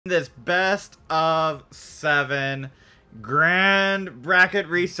This best of 7 grand bracket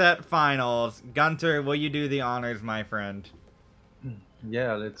reset finals. Gunter, will you do the honors, my friend?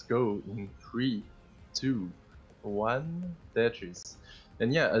 Yeah, let's go in 3, 2, 1, Tetris.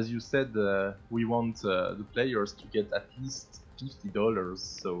 And yeah, as you said, we want the players to get at least $50.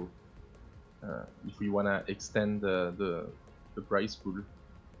 So if we wanna extend the prize pool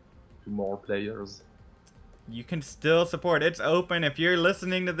to more players. You can still support. It's open. If you're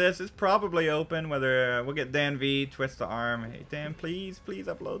listening to this, it's probably open. Whether we'll get Dan V, twist the arm. Hey Dan, please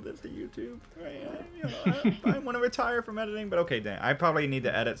upload this to YouTube. I want to retire from editing, but okay, Dan. I probably need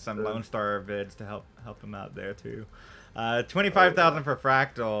to edit some Lone Star vids to help him out there too. 25,000 for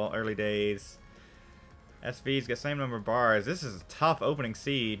Fractal. Early days. SV's got same number of bars. This is a tough opening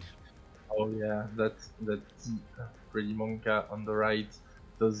seed. Oh yeah, that's pretty Monka on the right.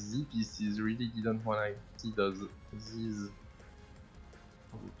 Those Z pieces really didn't want to see those Z's.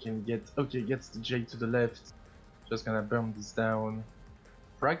 We can get, okay, gets the J to the left. Just gonna burn this down.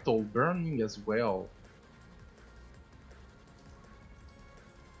 Fractal burning as well.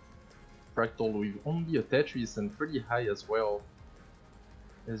 Fractal with only a Tetris and pretty high as well.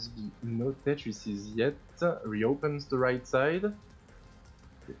 SV, no Tetrises yet. Reopens the right side. The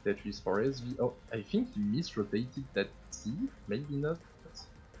Tetris for SV. Oh, I think he misrotated that C. Maybe not.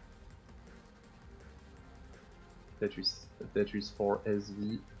 Tetris for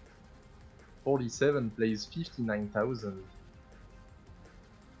SV. 47 plays 59,000.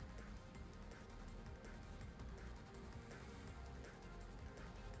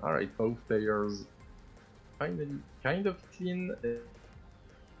 Alright, both players finally kind of clean.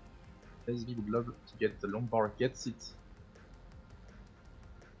 SV would love to get the long bar, gets it.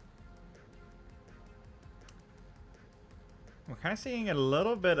 We're kind of seeing a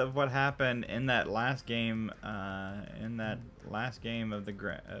little bit of what happened in that last game, of the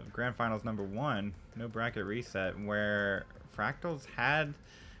Grand Finals #1, no bracket reset, where Fractals had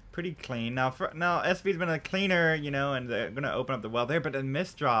pretty clean. Now SV's been a cleaner, you know, and they're gonna open up the well there, but a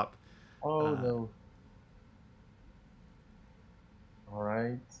misdrop. Oh no! All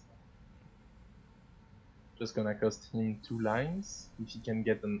right, just gonna cost him 2 lines. If he can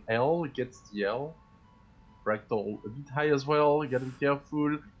get an L, gets the L. Fractal a bit high as well, you gotta be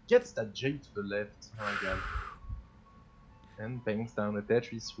careful. Gets that J to the left, oh my god. And bangs down a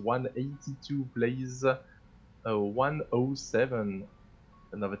Tetris. 182 plays 107.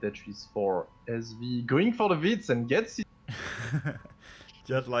 Another Tetris for SV. Going for the Vits and gets it!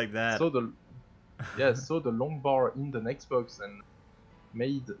 Just like that. So the long bar in the next box and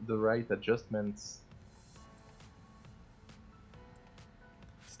made the right adjustments.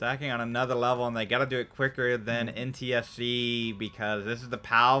 Stacking on another level, and they gotta do it quicker than NTSC because this is the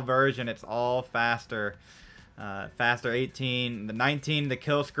PAL version. It's all faster. Faster 18, the 19, the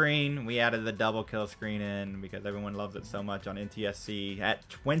kill screen. We added the double kill screen in because everyone loves it so much on NTSC. At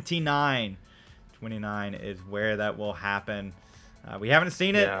 29, 29 is where that will happen. We haven't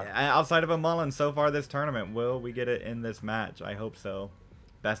seen it outside of a Mullen so far this tournament. Will we get it in this match? I hope so.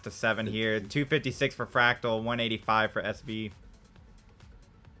 Best of 7 here. 256 for Fractal, 185 for SV.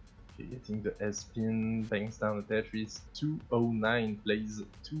 Getting the S-pin, bangs down the Tetris. 209 plays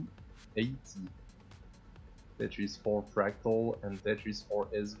 280. Tetris for Fractal and Tetris for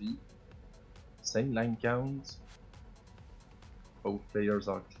SV. Same line count. Both players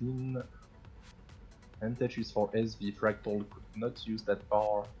are clean. And Tetris for SV. Fractal could not use that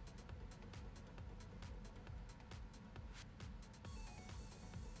bar.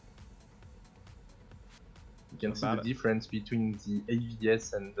 You can see the difference between the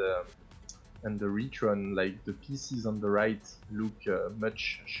AVS and the Retron. Like the PCs on the right look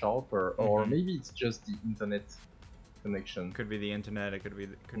much sharper, or maybe it's just the internet connection. Could be the internet. It could be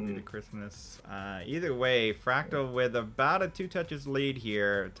the Christmas. Either way, Fractal with about a 2 touches lead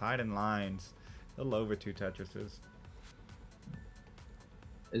here, tied in lines, a little over 2 touches.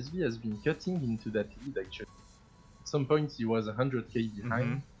 SV has been cutting into that lead actually. At some point he was 100k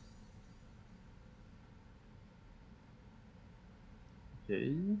behind.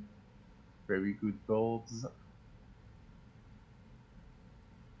 Okay, very good boards.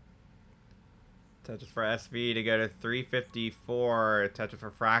 Touches for SV to go to 354. Touches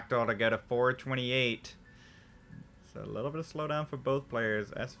for Fractal to go to 428. So a little bit of slowdown for both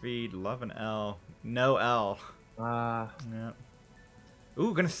players. SV love an L. No L. Yeah.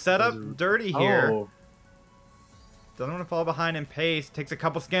 Ooh, gonna set up dirty here. Doesn't want to fall behind in pace. Takes a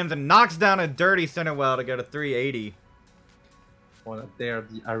couple skims and knocks down a dirty center well to go to 380. Wanna dare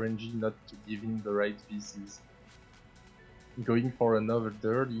the RNG not to give him the right pieces. Going for another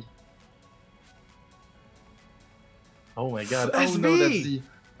dirty. Oh my god, oh no, that's the...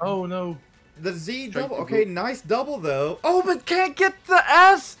 Oh no. The Z Try double. to Okay, go. nice double though. Oh, but can't get the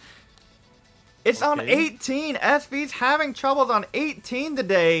S. It's on Okay. 18. SV's having troubles on 18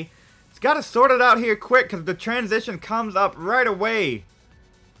 today. It's got to sort it out here quick because the transition comes up right away.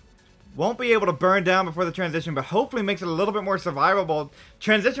 Won't be able to burn down before the transition, but hopefully makes it a little bit more survivable.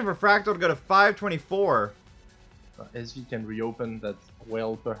 Transition for Fractal to go to 524. SV can reopen that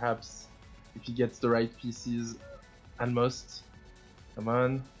well, perhaps, if he gets the right pieces. Almost. Come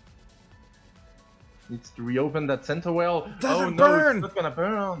on. Needs to reopen that center well. Doesn't oh no, burn. it's not gonna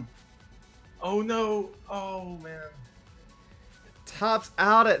burn. Oh no. Oh man. Tops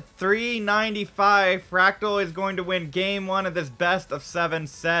out at 395. Fractal is going to win game 1 of this best of 7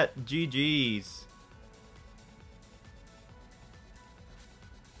 set. GG's.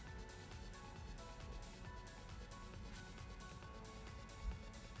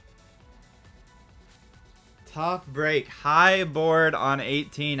 Tough break. High board on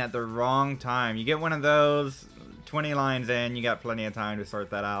 18 at the wrong time. You get one of those 20 lines in, you got plenty of time to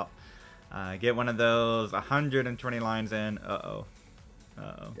sort that out. Get one of those 120 lines in. Uh-oh.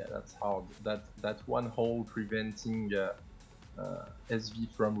 Uh-oh. Yeah, that's hard. That one hole preventing SV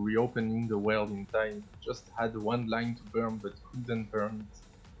from reopening the well in time. Just had one line to burn, but couldn't burn it.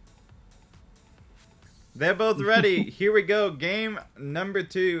 They're both ready. Here we go. Game number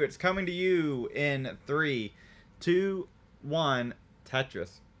 2. It's coming to you in 3, 2, 1.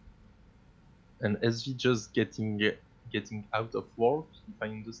 Tetris. And SV just getting out of work, if I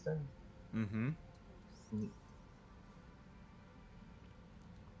understand. Mm-hmm.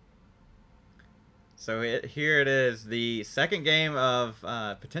 So here it is, the second game of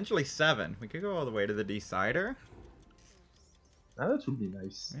potentially 7. We could go all the way to the decider. Ah, that would be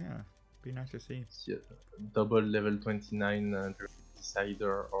nice. Yeah, be nice to see. Yeah, double level 29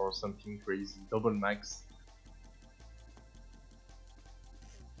 decider or something crazy. Double max.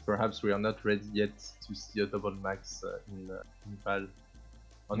 Perhaps we are not ready yet to see a double max in Val.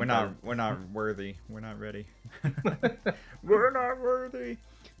 We're not worthy. We're not ready. We're not worthy.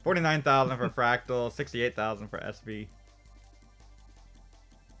 49,000 for Fractal, 68,000 for SV.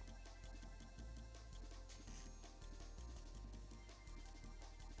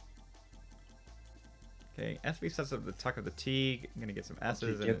 Okay, SV sets up the tuck of the T. I'm gonna get some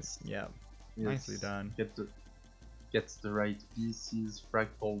S's okay, and yeah, yes, nicely done. Gets the right pieces.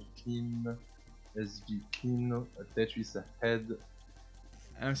 Fractal clean, SV clean, Tetris ahead.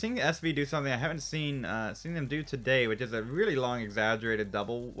 And I'm seeing the SV do something I haven't seen them do today, which is a really long, exaggerated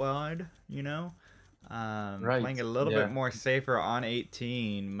double wide. You know, right. Playing a little bit more safer on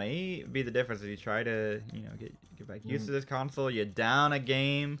 18 may be the difference. If you try to, you know, get back used to this console, you're down a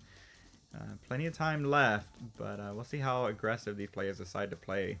game. Plenty of time left, but we'll see how aggressive these players decide to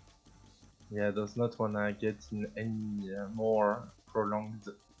play. Yeah, does not wanna get in any more prolonged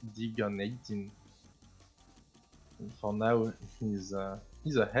dig on 18. And for now, he's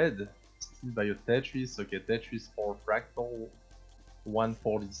ahead, still by a Tetris. Okay, Tetris for Fractal,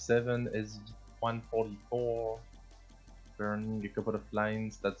 147, SV 144, burning a couple of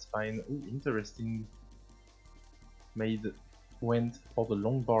lines. That's fine. Ooh, interesting. Went for the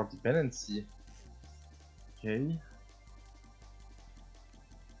long bar dependency. Okay.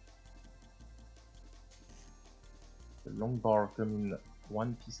 The long bar coming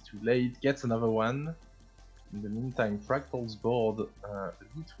one piece too late, gets another one. In the meantime, Fractal's board a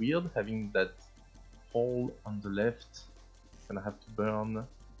bit weird, having that hole on the left. Gonna have to burn.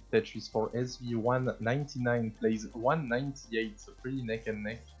 Tetris for SV 199 plays 198, so pretty neck and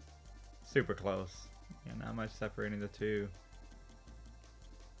neck. Super close. Yeah, not much separating the two.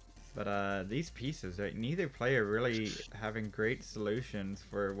 But these pieces, right, neither player really having great solutions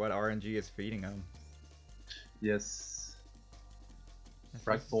for what RNG is feeding them. Yes.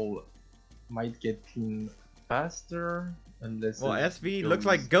 Fractal might get clean faster unless. Well, SV looks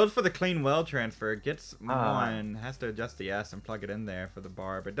like goes for the clean well transfer, gets one, has to adjust the S and plug it in there for the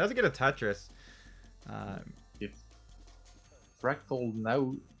bar, but doesn't get a Tetris. If Fractal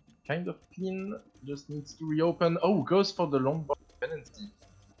now kind of clean, just needs to reopen. Oh, goes for the long bar dependency.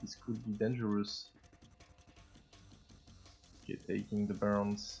 This could be dangerous. Okay, taking the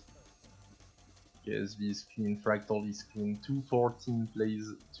burns. Okay, SV is clean, Fractal is clean. 214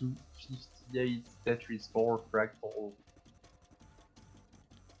 plays 258, Tetris 4, Fractal.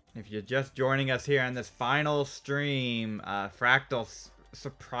 If you're just joining us here on this final stream, Fractal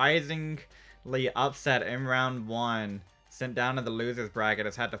surprisingly upset in round 1. Sent down to the losers bracket.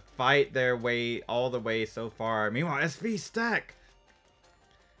 Has had to fight their way all the way so far. Meanwhile, SV stack.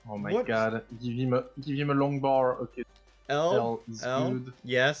 Oh my god! Give him a long bar. Okay. L is good.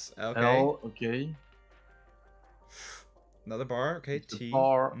 Yes. Okay. L. Okay. Another bar. Okay, The T.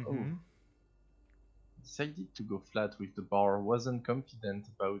 bar. Oh. Decided to go flat with the bar. Wasn't confident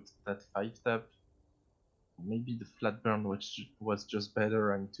about that 5-tap. Maybe the flat burn was just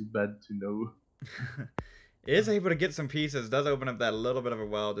better. I'm too bad to know. Is able to get some pieces. Does open up that little bit of a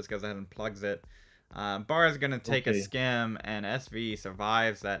well. Just goes ahead and plugs it. Bar is going to take a skim, and SV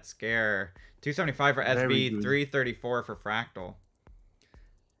survives that scare. 275 for SV, 334 for Fractal.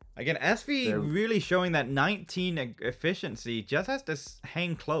 Again, SV really showing that 19 efficiency. Just has to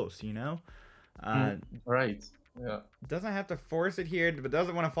hang close, you know? Right. Yeah. Doesn't have to force it here, but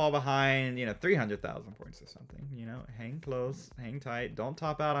doesn't want to fall behind, you know, 300,000 points or something. You know, hang close, hang tight. Don't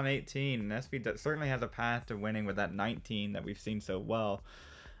top out on 18. And SV certainly has a path to winning with that 19 that we've seen so well.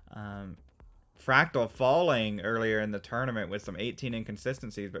 Fractal falling earlier in the tournament with some 18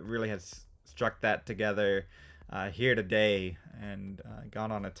 inconsistencies, but really has struck that together here today and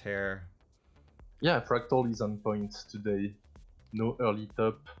gone on a tear. Yeah, Fractal is on point today. No early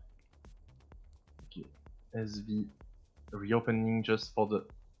top. Okay. SV reopening just for the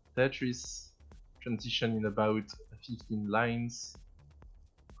Tetris. Transition in about 15 lines.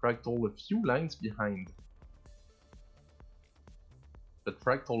 Fractal a few lines behind. But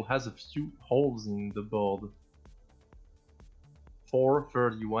Fractal has a few holes in the board.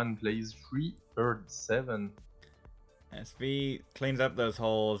 431 plays 337. SV cleans up those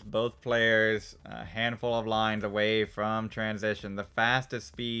holes. Both players a handful of lines away from transition. The fastest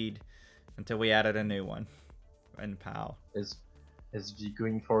speed until we added a new one in PAL. SV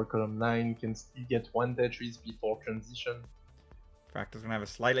going for column 9 can still get one Tetris before transition. Fractal's gonna have a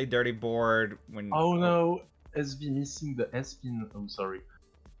slightly dirty board when. Oh no! SV missing the S-pin. Oh, sorry.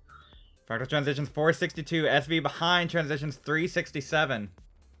 Fractal transitions 462. SV behind transitions 367.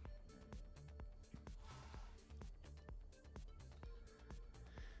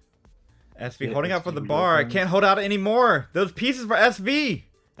 SV holding out for the bar. I can't hold out anymore. Those pieces for SV.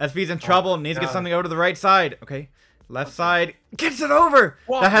 SV's in trouble. Needs to get something over to the right side. Okay. Left side. Gets it over.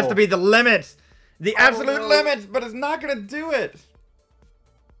 Whoa. That has to be the limits. The absolute limits, but it's not going to do it.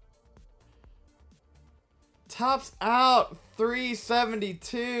 Tops out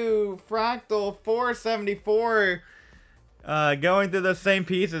 372. Fractal 474. Going through the same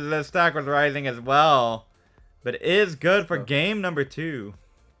pieces. The stack was rising as well. But it is good for game number 2.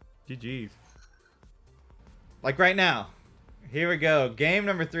 GG's. Like right now. Here we go. Game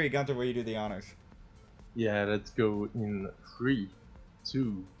number 3. Gunter, will you do the honors? Yeah, let's go in 3,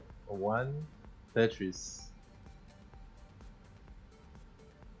 2, 1. Tetris.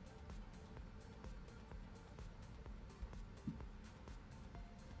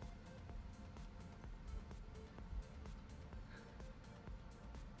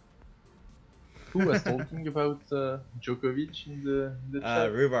 Who was talking about Djokovic in the chat?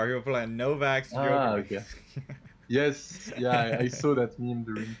 Rubar, he was playing Novak's Djokovic. Okay. Yes, yeah, I saw that meme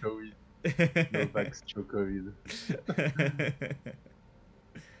during COVID. Novak's Djokovic.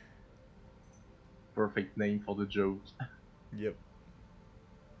 Perfect name for the joke. Yep.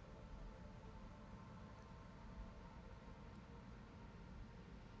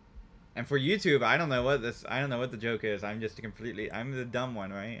 And for YouTube, I don't know what the joke is. I'm just I'm the dumb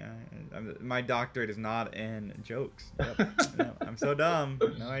one, right? My doctorate is not in jokes. Yep. No, I'm so dumb.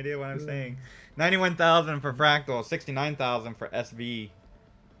 No idea what I'm saying. 91,000 for Fractal, 69,000 for SV.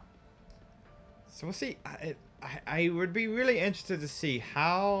 So we'll see. I would be really interested to see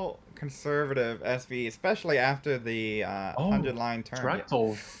how conservative SV, especially after the 100-line turn.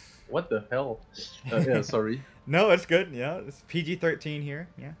 Fractal. What the hell? Yeah, sorry. No, it's good. Yeah, it's PG-13 here.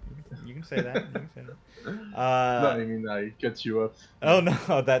 Yeah, you can say that. You can say that. No, I mean, I cut you off. Oh,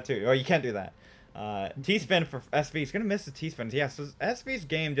 no, that too. Or you can't do that. T-spin for SV. He's going to miss the T-spins. Yeah, so SV's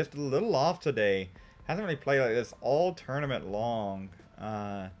game just a little off today. Hasn't really played like this all tournament long.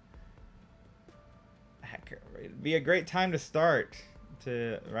 It'd be a great time to start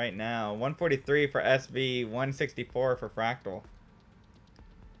right now. 143 for SV, 164 for Fractal.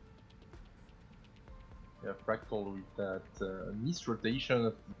 Yeah, Fractal with that missed rotation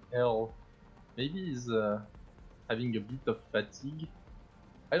of L. Maybe he's having a bit of fatigue.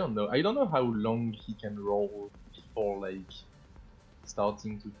 I don't know. I don't know how long he can roll before like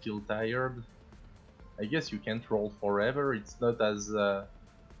starting to feel tired. I guess you can't roll forever. It's not as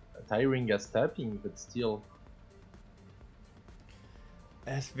tiring as tapping, but still.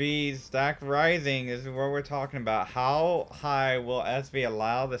 SV's stack rising is what we're talking about. How high will SV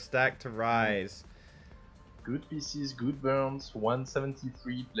allow the stack to rise? Good pieces, good burns.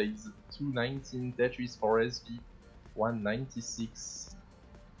 173 plays 219 Tetris for SV. 196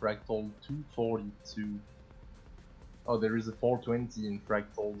 Fractal 242. Oh, there is a 420 in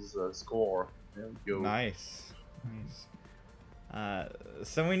Fractal's score. There we go. Nice. Nice.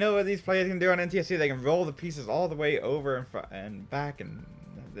 So we know what these players can do on NTSC. They can roll the pieces all the way over and back, and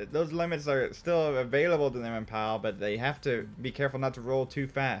those limits are still available to them in PAL, but they have to be careful not to roll too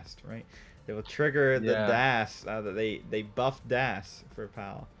fast, right? They will trigger the DAS. They buff DAS for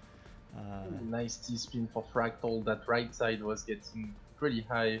PAL. Nice T-spin for Fractal. That right side was getting pretty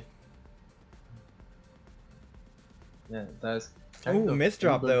high. Yeah, that's kind of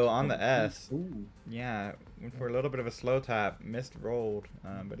misdrop though on the S. Ooh. Yeah, went for a little bit of a slow tap, missed rolled,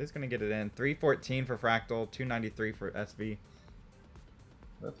 but it's gonna get it in. 314 for Fractal, 293 for SV.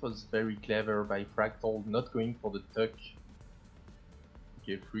 That was very clever by Fractal, not going for the tuck.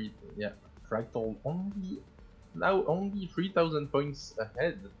 Okay, Fractal only 3,000 points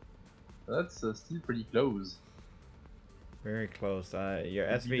ahead. That's still pretty close. Very close. Your Maybe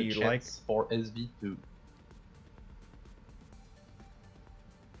SV you the like chance for SV too.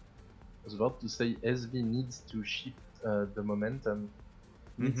 I was about to say SV needs to shift the momentum,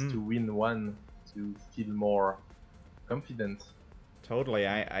 needs to win one to feel more confident. Totally.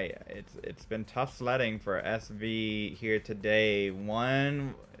 It's been tough sledding for SV here today.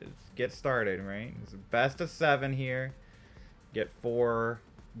 One, get started, right? It's a best of 7 here. Get 4,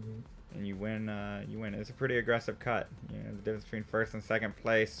 and you win. You win. It's a pretty aggressive cut. You know, the difference between first and second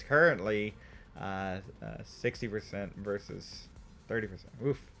place currently, 60% versus 30%.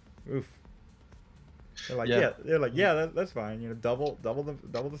 Oof. Oof. They're like, that's fine. You know, double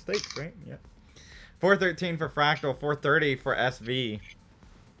the stakes, right? Yeah. 413 for Fractal, 430 for SV.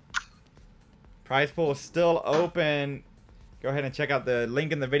 Prize pool is still open. Go ahead and check out the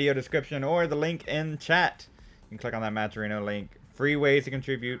link in the video description or the link in chat. You can click on that Matcherino link. Free ways to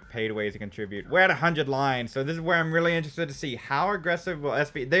contribute, paid ways to contribute. We're at 100 lines, so this is where I'm really interested to see how aggressive will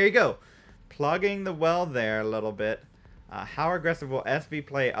SV. There you go, plugging the well there a little bit. How aggressive will SV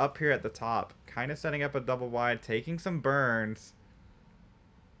play up here at the top? Kind of setting up a double wide, taking some burns.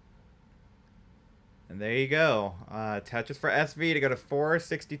 And there you go. Tetris for SV to go to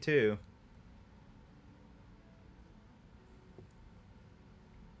 462.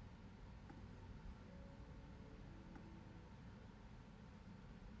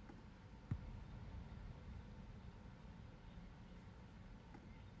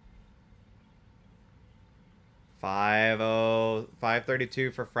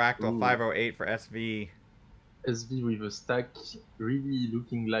 $532 for Fractal, $508 for SV. SV with a stack really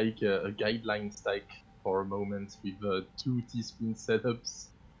looking like a guideline stack for a moment with 2 T-spin setups.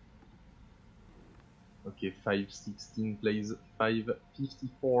 Okay, 516 plays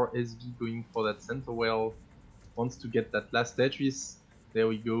 554. SV going for that center well. Wants to get that last Tetris. There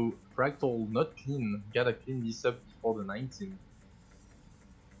we go. Fractal not clean. Gotta clean this up before the 19.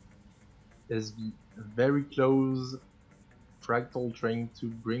 SV very close. Fractal trying to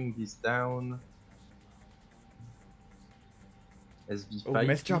bring this down. SV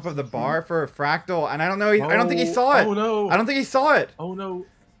missed drop of the bar for Fractal, and I don't know. I don't think he saw it. Oh no! I don't think he saw it. Oh no!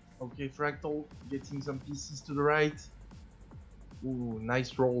 Okay, Fractal getting some pieces to the right. Ooh,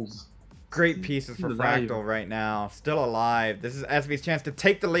 nice rolls. Great pieces for Fractal right now. Still alive. This is SV's chance to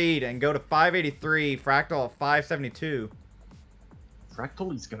take the lead and go to 583. Fractal 572.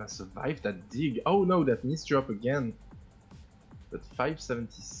 Fractal is gonna survive that dig. Oh no, that misdrop again. But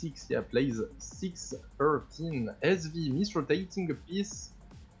 576, yeah, plays 613. SV misrotating a piece,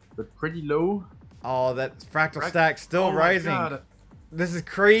 but pretty low. Oh, that Fractal stack still rising. God. This is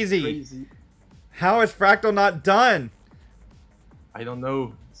crazy. How is Fractal not done? I don't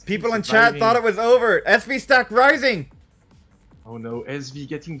know. People in chat thought it was over. SV stack rising. Oh no, SV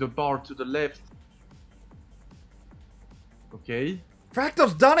getting the bar to the left. Okay.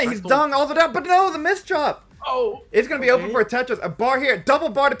 Fractal's done it. He's done all the down, but no, the misdrop. Oh, it's gonna be open for a Tetris. A bar here, double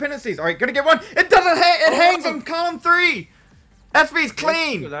bar dependencies. All right, gonna get one. It doesn't hang. It hangs on column 3. SV's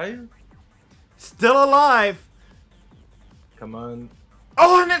clean. Still alive. Come on.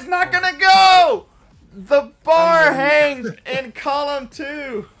 Oh, and it's not gonna go. The bar hangs in column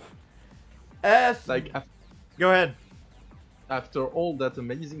 2. Like, go ahead. After all that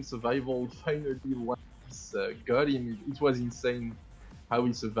amazing survival, finally one piece got him. It was insane how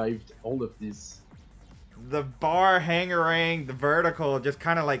he survived all of this. The bar hangerang, the vertical, just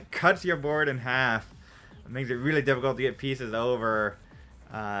kind of like cuts your board in half. It makes it really difficult to get pieces over.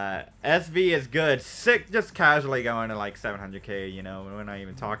 SV is good. Sick, just casually going to like 700k, you know. We're not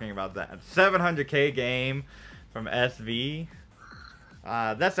even talking about that. 700k game from SV.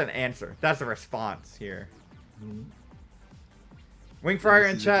 That's an answer. That's a response here.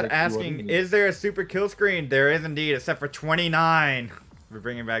 Wingfire in chat asking, is there a super kill screen? There is indeed, except for 29. We're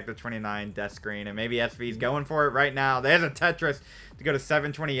bringing back the 29 death screen, and maybe SV's going for it right now. There's a Tetris to go to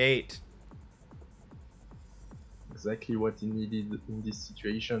 728. exactly what he needed in this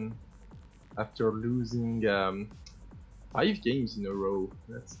situation. After losing 5 games in a row,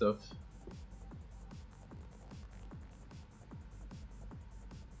 that's tough.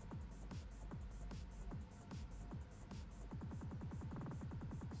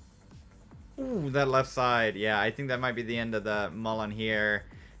 Ooh, that left side. Yeah, I think that might be the end of the Mullen here.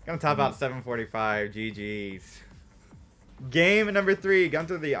 Gonna top out 745. GG's. Game number 3.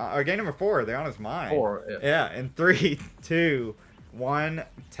 Gunter or game number 4. They're on his mind. 4, yeah. Yeah, in 3, 2, 1.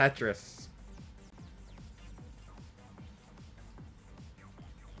 Tetris.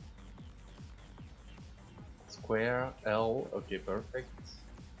 Square, L, okay, perfect.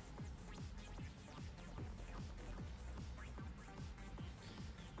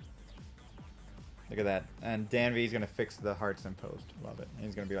 Look at that. And Dan V's gonna fix the hearts in post. Love it. And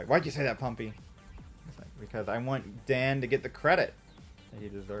he's gonna be like, "Why'd you say that, Pumpy?" It's like, because I want Dan to get the credit that he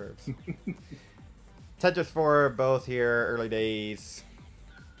deserves. Tetris 4, both here, early days.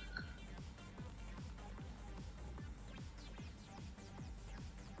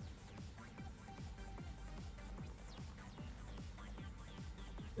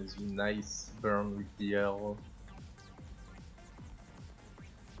 It's a nice burn with the L.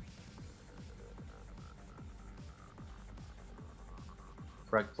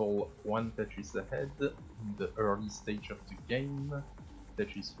 Fractal 1 Tetris ahead in the early stage of the game.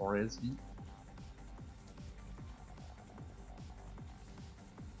 Tetris 4 SV.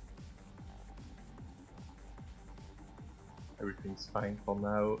 Everything's fine for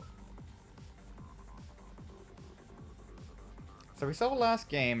now. So we saw the last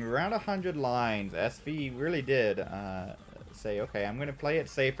game, around 100 lines. SV really did say, okay, I'm going to play it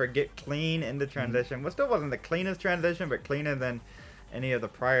safer, get clean into transition. Well, still wasn't the cleanest transition, but cleaner than any of the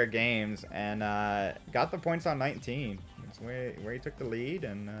prior games. And got the points on 19. That's where he took the lead.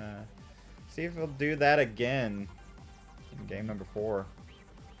 And see if he'll do that again in game number 4.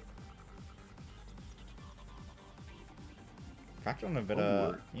 Fractal in a bit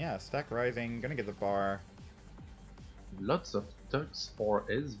of, yeah, stack rising. Going to get the bar. Lots of tucks for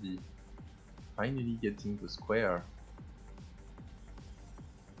SV. Finally getting the square.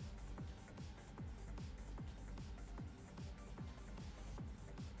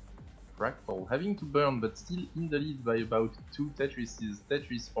 Fractal having to burn, but still in the lead by about 2 Tetrises.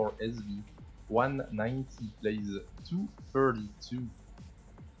 Tetris for SV. 190 plays 232.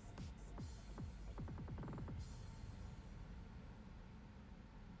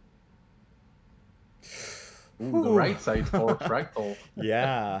 Ooh, the right side for Fractal.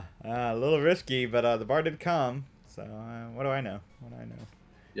 Yeah, a little risky, but the bar did come. So what do I know? What do I know?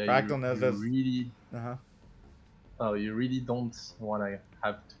 Yeah, Fractal knows those. Really, Uh-huh. oh, you really don't want to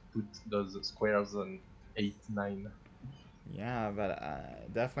have to put those squares on 8, 9. Yeah,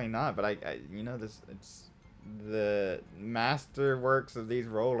 but definitely not. But I you know, it's the masterworks of these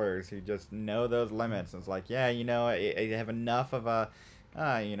rollers who just know those limits. It's like, yeah, you know, I have enough of a.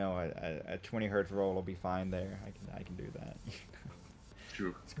 You know, a 20 hertz roll will be fine there. I can do that.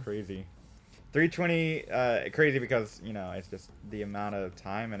 True. It's crazy. 320, crazy because, you know, it's just the amount of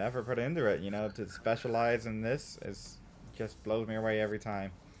time and effort put into it. You know, to specialize in this is just blows me away every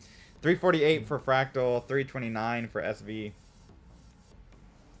time. 348 for Fractal, 329 for SV.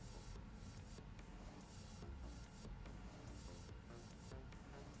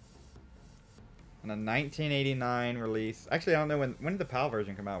 And a 1989 release. Actually, I don't know when did the PAL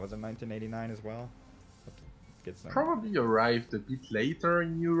version come out. Was it 1989 as well? Probably arrived a bit later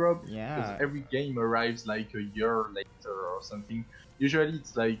in Europe. Yeah. Because every game arrives like a year later or something. Usually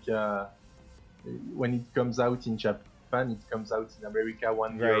it's like when it comes out in Japan, it comes out in America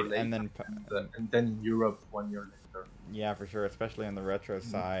 1 year later. And then in Europe 1 year later. Yeah, for sure, especially on the retro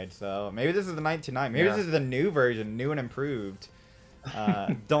side. So maybe this is the 99. Maybe this is the new version, new and improved.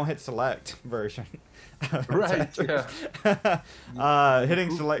 Don't hit select version. Right, yeah.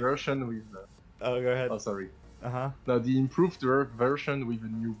 Hitting select version with. Oh, go ahead. Oh, sorry. No, the improved version with a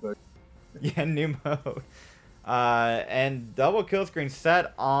new bug. Yeah, new mode. And double kill screen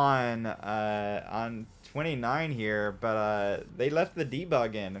set on 29 here, but they left the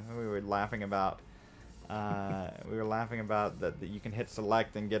debug in. We were laughing about. We were laughing about that you can hit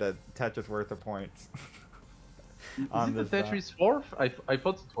select and get a Tetris worth of points. Is it the Tetris 4? I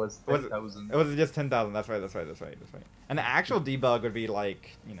thought it was 10,000. It was just 10,000. That's right. And the actual debug would be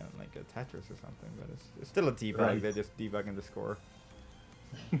like, you know, like a Tetris or something, but it's still a debug. Right. They're just debugging the score.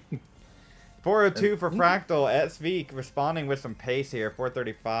 402 for Fractal. SV responding with some pace here.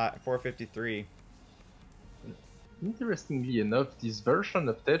 435, 453. Interestingly enough, this version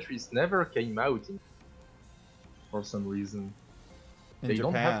of Tetris never came out for some reason. In they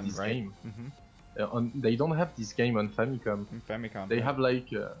Japan, don't have this right? game. They don't have this game on Famicom. Famicom. They have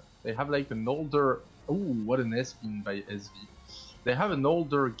like an older. Oh, what an S-Spin by SV. They have an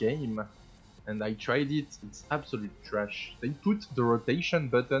older game, and I tried it. It's absolute trash. They put the rotation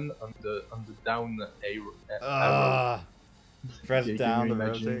button on the down arrow. Press Okay, down to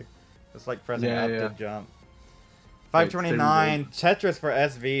imagine? rotate. It's like pressing Yeah, up yeah. to jump. 529 Tetris for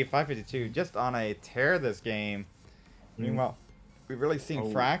SV. 552. Just on a tear this game. Meanwhile, we've really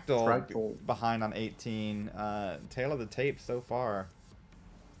seen Fractal behind on 18. Tail of the tape so far.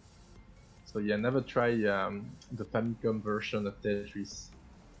 So yeah, never try the Famicom version of Tetris.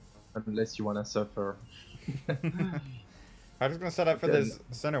 Unless you wanna suffer. I'm just going to set up for this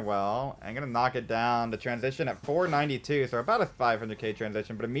center well. I'm going to knock it down. The transition at 492, so about a 500k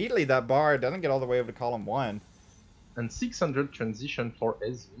transition. But immediately that bar doesn't get all the way over to column 1. And 600 transition for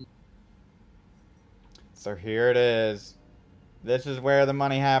SV. So here it is. This is where the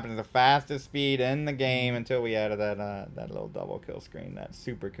money happens. The fastest speed in the game until we added that little double kill screen, that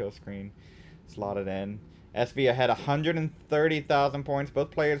super kill screen slotted in. SV ahead 130,000 points. Both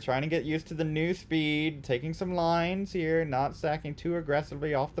players trying to get used to the new speed, taking some lines here, not stacking too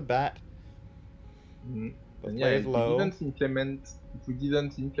aggressively off the bat. And yeah, if we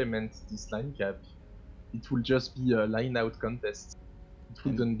didn't implement this line cap, it will just be a line out contest. It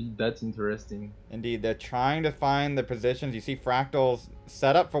wouldn't be that interesting. Indeed, they're trying to find the positions. You see Fractal's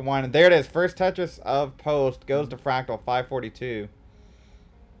set up for one, and there it is. First Tetris of post goes to Fractal, 542.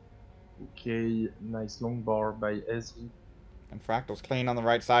 Okay, nice long bar by SV. And Fractal's clean on the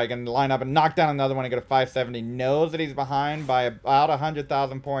right side. Going to line up and knock down another one and get a 570. Knows that he's behind by about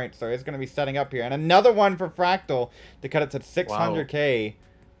 100,000 points. So he's going to be setting up here. And another one for Fractal to cut it to 600k.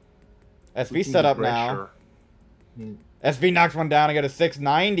 Wow. SV set up now. SV knocks one down and get a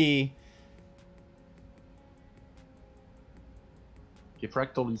 690. Okay,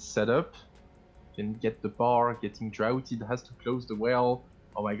 Fractal is set up. Can get the bar, getting droughted, has to close the well.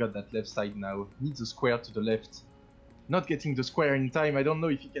 Oh my god, that left side now. Needs a square to the left. Not getting the square in time. I don't know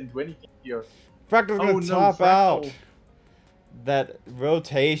if he can do anything here. Fractal's going to top out. That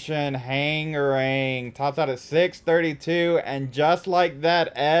rotation, hang-a-rang. Tops out at 632. And just like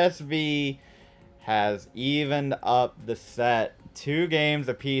that, SV has evened up the set. 2 games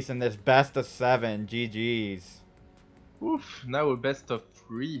apiece in this best of 7. GG's. Oof, now a best of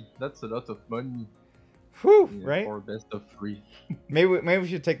 3. That's a lot of money. Whew, yeah, right? For best of 3. maybe we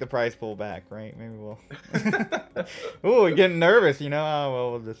should take the prize pool back, right? Maybe we'll. Ooh, we're getting nervous, you know. Oh,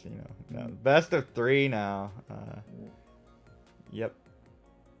 well, we'll just, you know, no. Best of 3 now. Yep.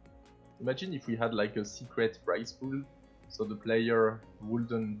 Imagine if we had like a secret prize pool, so the player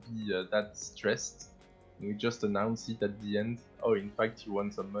wouldn't be that stressed. We just announce it at the end. Oh, in fact, you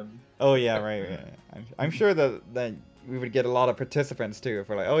won some money. Oh yeah, right. Yeah. I'm sure that we would get a lot of participants too if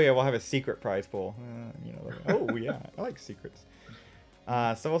we're like, oh yeah, we'll have a secret prize pool. You know, like, oh yeah, I like secrets.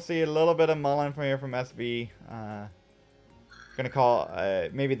 So we'll see a little bit of mullen from here from SV. Gonna call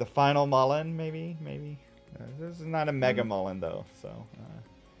maybe the final mullen, maybe. This is not a mega mullen though, so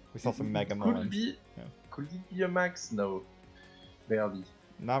we saw some mega mullens. Could it be a max? No, barely.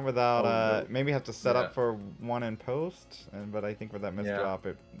 Not without, maybe have to set up for one in post, but I think with that misdrop,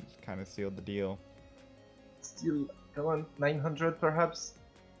 it kind of sealed the deal. Still, come on, 900 perhaps?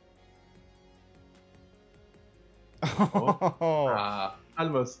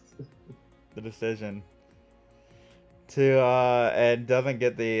 Almost. The decision. And doesn't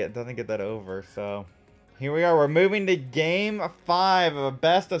get that over, so here we are. We're moving to game 5 of a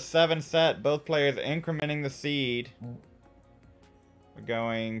best of 7 set. Both players incrementing the seed. We're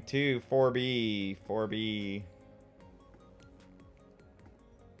going to 4B.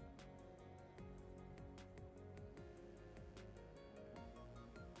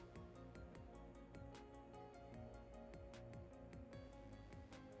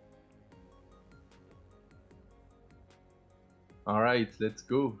 Alright, let's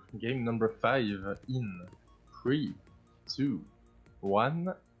go. Game number 5 in 3, 2,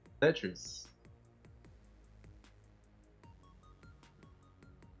 1, Tetris.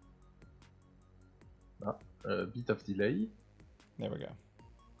 A bit of delay. There we go.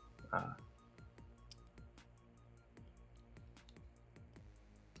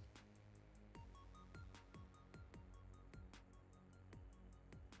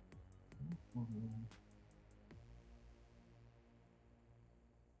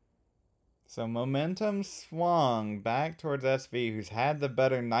 So momentum swung back towards SV, who's had the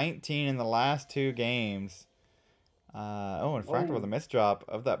better 19 in the last 2 games. And Fractal with a misdrop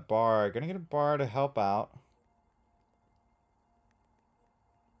of that bar. Gonna get a bar to help out.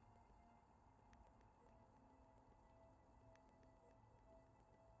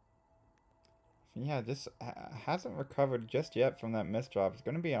 yeah, just hasn't recovered just yet from that missed drop. It's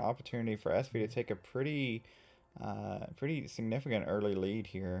going to be an opportunity for SV to take a pretty significant early lead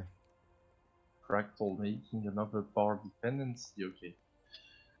here. Fractal making another bar dependency, okay.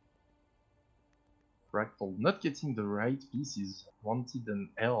 Fractal not getting the right pieces. Wanted an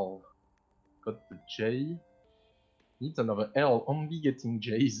L. Got the J. Needs another L, only getting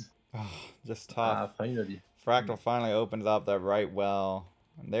J's. Oh, just tough. Finally. Fractal finally opens up that right well.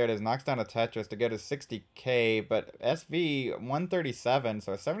 And there it is, knocks down a Tetris to get his 60k, but SV 137,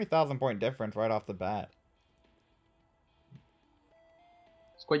 so a 70,000 point difference right off the bat.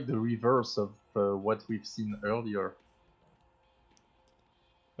 It's quite the reverse of what we've seen earlier.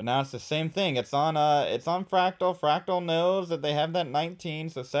 But now it's the same thing. It's on Fractal. Fractal knows that they have that 19,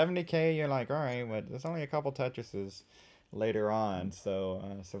 so 70k. You're like, all right, but there's only a couple Tetrises later on. So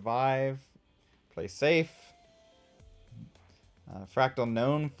survive, play safe. Fractal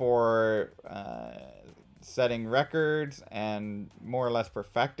known for setting records and more or less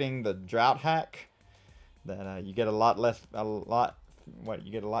perfecting the drought hack. That you get a lot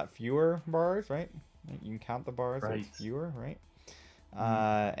fewer bars, right? You can count the bars, right. So it's fewer, right?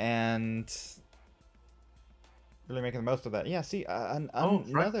 And really making the most of that. Yeah, see,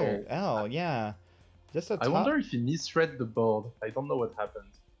 another L, yeah. Just a I wonder if he misread the board. I don't know what happened.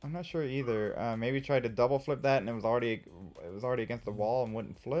 I'm not sure either. Maybe tried to double flip that and it was already against the wall and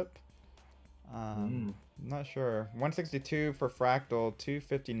wouldn't flip. I'm not sure. 162 for Fractal,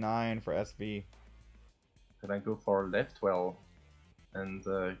 259 for SV. Can I go for left well? And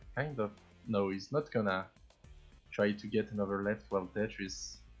kind of no, he's not gonna try to get another left well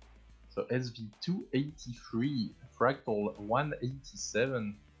Tetris. So SV 283, Fractal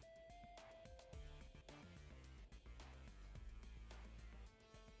 187.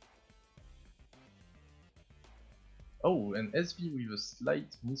 Oh, and SV with a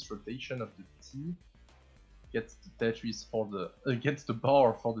slight misrotation of the T gets the Tetris for the gets the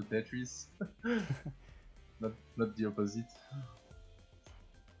bar for the Tetris. not the opposite.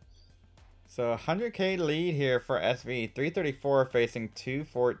 So 100k lead here for SV, 334 facing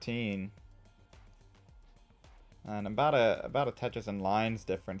 214. And about a Tetris and lines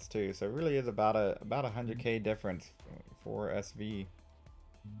difference too. So it really is about a 100k difference for SV.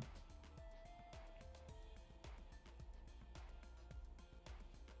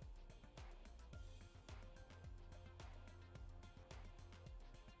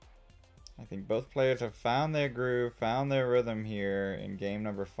 I think both players have found their groove, found their rhythm here in game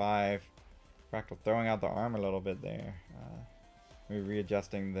number 5. Fractal throwing out the arm a little bit there. Maybe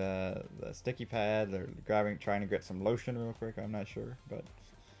readjusting the sticky pad, or trying to get some lotion real quick. I'm not sure, but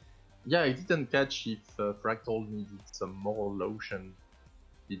yeah, I didn't catch if Fractal needed some more lotion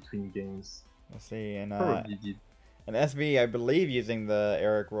between games. Let's see, and probably did. And SV, I believe, using the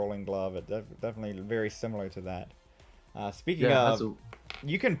Eric rolling glove. It definitely very similar to that. Speaking of,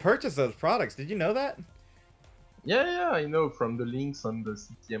 you can purchase those products. Did you know that? Yeah, I know from the links on the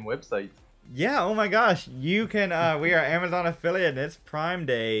CTM website. Yeah, oh my gosh, you can. We are Amazon affiliate, and it's Prime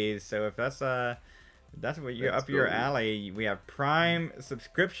Days. So if that's what you're up your alley, we have Prime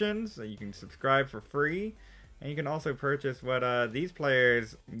subscriptions. So you can subscribe for free, and you can also purchase what these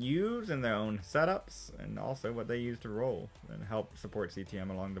players use in their own setups, and also what they use to roll and help support CTM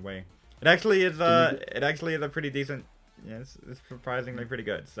along the way. It actually is a pretty decent. Yeah, it's surprisingly pretty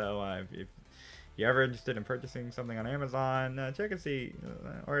good. So if you're ever interested in purchasing something on Amazon, check and see,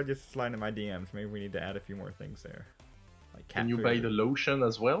 or just slide into my DMs. Maybe we need to add a few more things there. Like cat Can you food. buy the lotion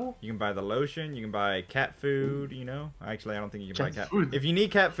as well? You can buy the lotion. You can buy cat food. You know, actually, I don't think you can buy cat food. If you need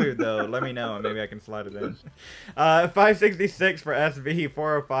cat food, though, let me know and maybe I can slide it in. 566 for SV,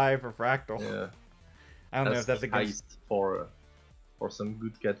 405 for Fractal. Yeah, I don't know if that's a good for some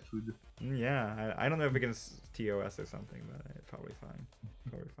good cat food. Yeah, I don't know if we can TOS or something, but it's probably fine.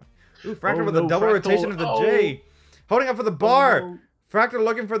 Probably fine. Ooh, Fractal with a double rotation of the J. Holding up for the bar. No. Fractal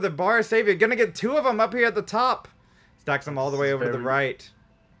looking for the bar savior. Gonna get 2 of them up here at the top. Stacks them all the way over to the right.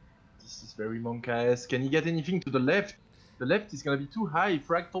 This is very Monka-esque. Can you get anything to the left? The left is gonna be too high.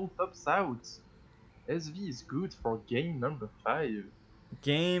 Fractal tops out. SV is good for game number 5.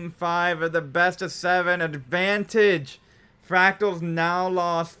 Game 5 of the best of 7 advantage. Fractal's now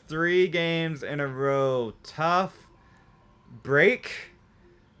lost 3 games in a row. Tough break.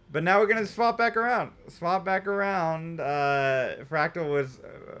 But now we're going to swap back around. Fractal was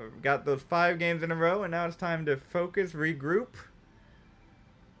got those 5 games in a row, and now it's time to focus, regroup.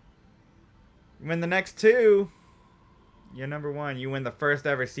 Win the next 2. You're number 1. You win the first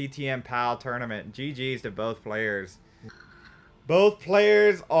ever CTM PAL tournament. GG's to both players. Both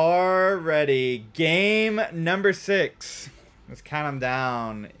players are ready. Game number 6. Let's count them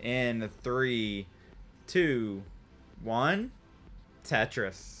down in 3, 2, 1.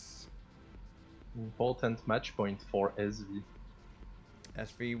 Tetris. Important match point for SV.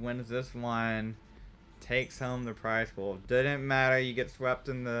 SV wins this one. Takes home the prize pool. Didn't matter you get swept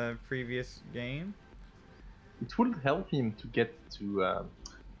in the previous game. It will help him to get to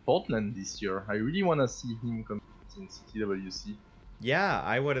Portland this year. I really want to see him compete in CTWC. Yeah,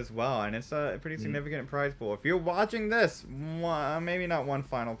 I would as well, and it's a pretty significant prize pool. If you're watching this, maybe not one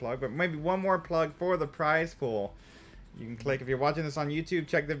final plug, but maybe one more plug for the prize pool. You can click, if you're watching this on YouTube,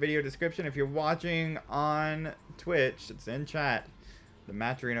 check the video description. If you're watching on Twitch, it's in chat, the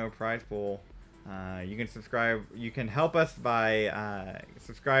Matcherino prize pool. You can subscribe. You can help us by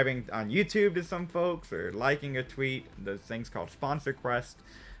subscribing on YouTube to some folks, or liking a tweet. Those things called sponsor quest,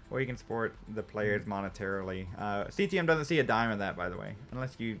 or you can support the players monetarily. CTM doesn't see a dime of that, by the way,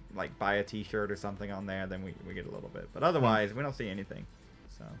 unless you like buy a T-shirt or something on there. Then we get a little bit, but otherwise we don't see anything.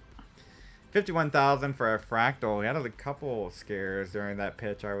 So 51,000 for a Fractal. We had a couple scares during that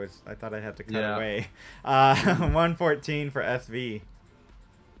pitch. I thought I had to cut away. 114 for SV.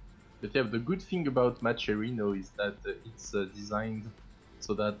 But yeah, the good thing about Matcherino is that it's designed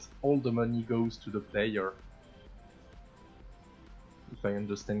so that all the money goes to the player. If I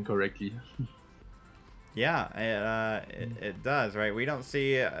understand correctly. Yeah, it does, right? We don't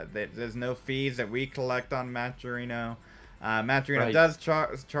see, there's no fees that we collect on Matcherino. Matcherino does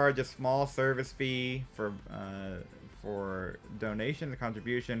charge a small service fee for donations and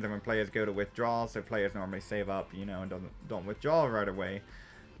contributions, and when players go to withdraw, so players normally save up, you know, and don't withdraw right away.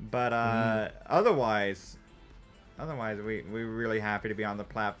 But otherwise we're really happy to be on the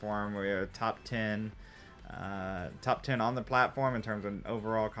platform. We're top 10 on the platform in terms of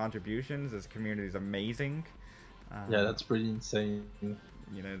overall contributions. This community is amazing. Yeah, that's pretty insane.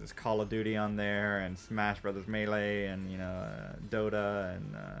 You know, there's Call of Duty on there, and Smash Brothers Melee, and you know, Dota,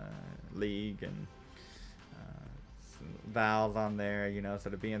 and League, and Valve on there. You know,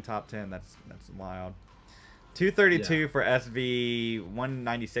 so to be in top 10, that's wild. 232 for SV,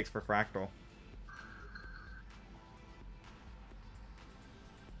 196 for Fractal.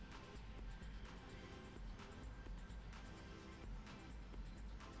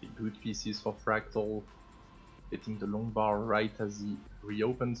 Good pieces for Fractal. Getting the long bar right as he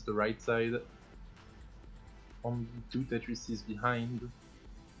reopens the right side. Only 2 Tetrises behind.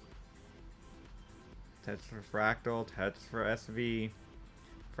 Tetris for Fractal, Tetris for SV.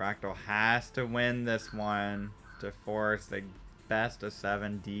 Fractal has to win this one to force the best of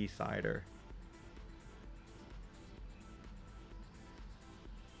 7 decider.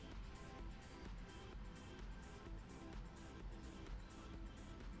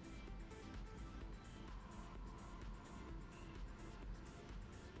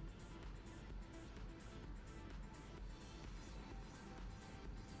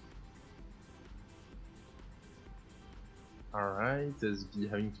 Alright, SB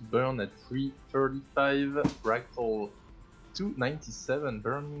having to burn at 335, Fractal 297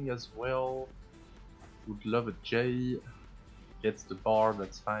 burning as well. Would love a J, gets the bar,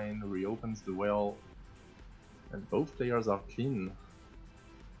 that's fine, reopens the well, and both players are clean.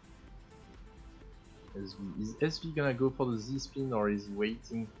 Is SV gonna go for the Z spin, or is he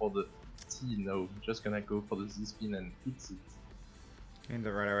waiting for the T? No, just gonna go for the Z spin and hits it. In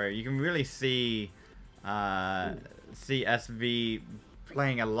the right away, you can really see SV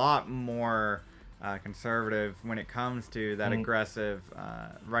playing a lot more conservative when it comes to that aggressive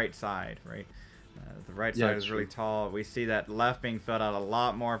right side, right? The right side is really tall. We see that left being filled out a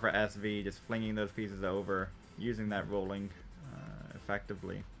lot more for SV, just flinging those pieces over, using that rolling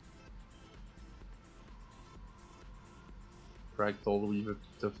effectively. Fractal with a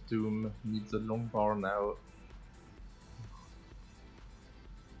bit of doom, needs a long bar now.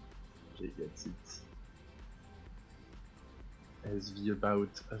 J gets it. SV about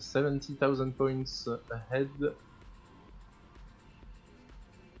 70,000 points ahead.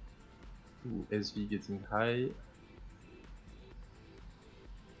 Ooh, SV getting high.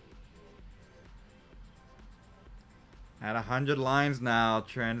 At 100 lines now,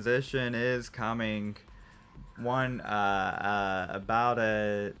 transition is coming. About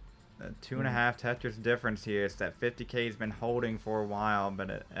a 2.5 Tetris difference here. It's that 50k has been holding for a while,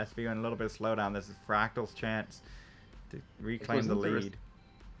 but SV in a little bit of slowdown. This is Fractal's chance to reclaim the lead. It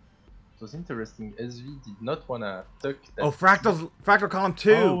was interesting. SV did not want to tuck that. Oh, Fractal column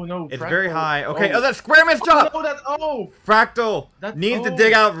 2. Oh, no, it's Fractal. very high. Okay, that square miss drop. Oh, that's Fractal needs to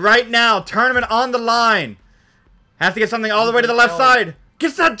dig out right now. Tournament on the line. Has to get something all the way to the left side.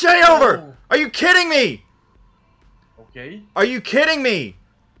 Gets that J over. Are you kidding me? Okay. Are you kidding me?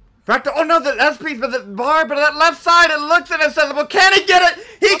 Fractal, oh no, that's piece, but the bar, but that left side, it looks at it and says, well, can he get it?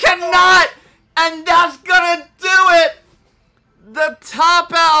 He cannot! And that's gonna do it! The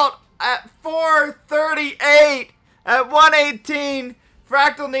top out at 438 at 118.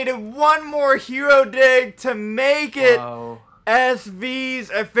 Fractal needed one more hero dig to make it. Wow.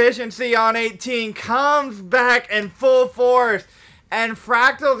 SV's efficiency on 18 comes back in full force. And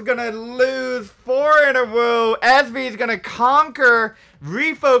Fractal's gonna lose 4 in a row. SV's gonna conquer,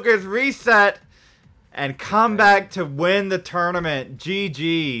 refocus, reset, and come back to win the tournament.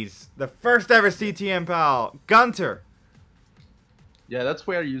 GG's. The first ever CTM PAL. Gunter. Yeah, that's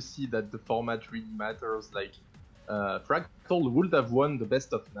where you see that the format really matters. Like, Fractal would have won the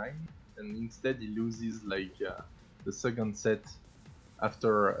best of 9, and instead he loses like the second set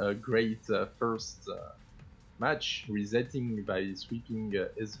after a great first match, resetting by sweeping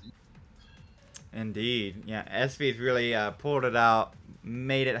SV. Indeed. Yeah, SV's really pulled it out,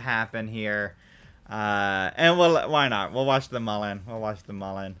 made it happen here. And why not? We'll watch the Mullen. We'll watch the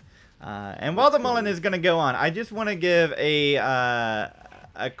Mullen. And while the Mullen is going to go on, I just want to give a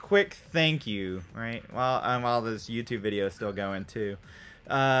quick thank you, right? While this YouTube video is still going too.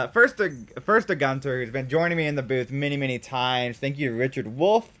 First to Gunter, who's been joining me in the booth many times. Thank you to Richard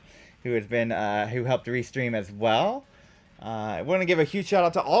Wolf, who has been who helped restream as well. I want to give a huge shout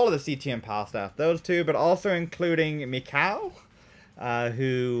out to all of the CTM PAL staff, those two, but also including Mikal,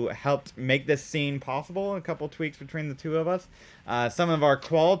 who helped make this scene possible. A couple tweaks between the two of us. Some of our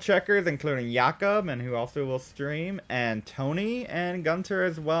qual checkers, including Jakob, and who also will stream, and Tony and Gunter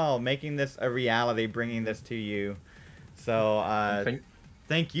as well, making this a reality, bringing this to you. So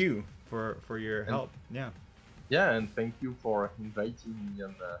thank you for your help. Yeah. Yeah, and thank you for inviting me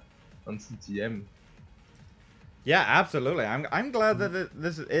on CTM. Yeah, absolutely. I'm glad that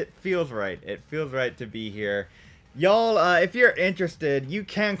it feels right. It feels right to be here. Y'all, if you're interested, you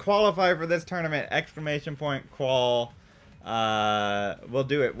can qualify for this tournament. !qual. We'll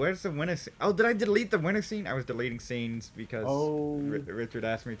do it. Where's the winner scene? Oh, did I delete the winner scene? I was deleting scenes because Richard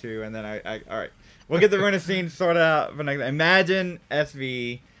asked me to, and then all right. We'll get the winner scene sorted out for next. Imagine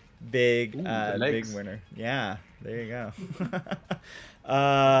SV big winner. Yeah, there you go.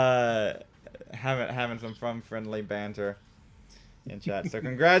 Having some fun, friendly banter in chat. So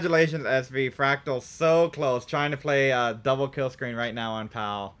congratulations, SV. Fractal so close, trying to play double kill screen right now on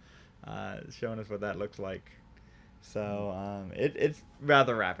PAL, showing us what that looks like. So it's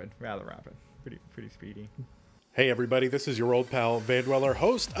rather rapid, pretty speedy. Hey everybody, this is your old pal Vandweller,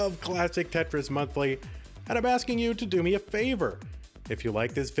 host of Classic Tetris Monthly, and I'm asking you to do me a favor. If you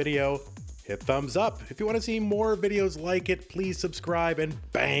like this video, hit thumbs up. If you want to see more videos like it, please subscribe and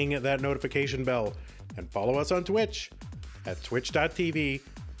bang that notification bell. And follow us on Twitch at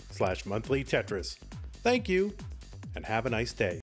twitch.tv/monthlytetris. Thank you, and have a nice day.